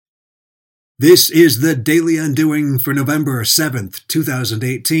This is the Daily Undoing for November 7th,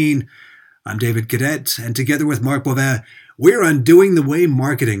 2018. I'm David Cadet, and together with Mark Boivin, we're undoing the way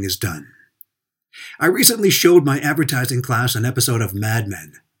marketing is done. I recently showed my advertising class an episode of Mad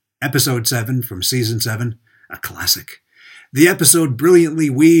Men, Episode 7 from Season 7, a classic. The episode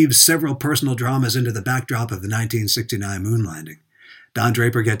brilliantly weaves several personal dramas into the backdrop of the 1969 moon landing. Don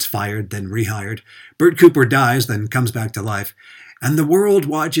Draper gets fired, then rehired. Bert Cooper dies, then comes back to life. And the world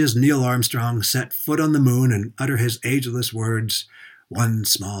watches Neil Armstrong set foot on the moon and utter his ageless words, "One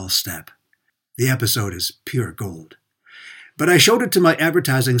small step." The episode is pure gold. But I showed it to my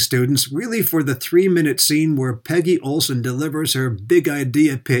advertising students really for the 3-minute scene where Peggy Olson delivers her big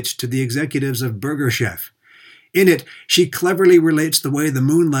idea pitch to the executives of Burger Chef. In it, she cleverly relates the way the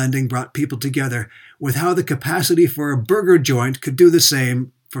moon landing brought people together with how the capacity for a burger joint could do the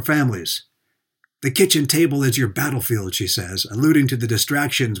same for families. "The kitchen table is your battlefield," she says, alluding to the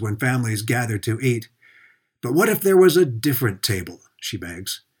distractions when families gather to eat. "But what if there was a different table?" she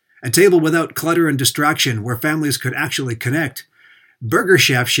begs. "A table without clutter and distraction where families could actually connect. Burger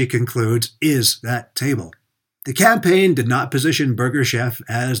Chef," she concludes, "is that table." The campaign did not position Burger Chef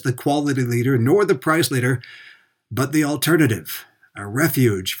as the quality leader nor the price leader, but the alternative, a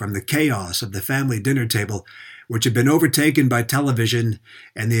refuge from the chaos of the family dinner table, which had been overtaken by television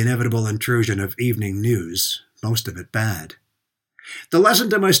and the inevitable intrusion of evening news, most of it bad. The lesson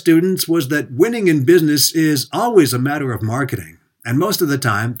to my students was that winning in business is always a matter of marketing, and most of the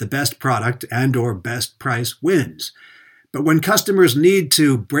time the best product and/or best price wins. But when customers need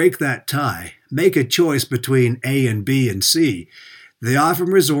to break that tie, make a choice between A and B and C, they often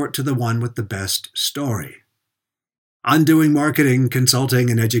resort to the one with the best story. Undoing marketing, consulting,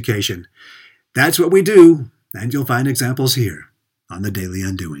 and education. That's what we do, and you'll find examples here on the Daily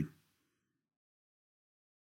Undoing.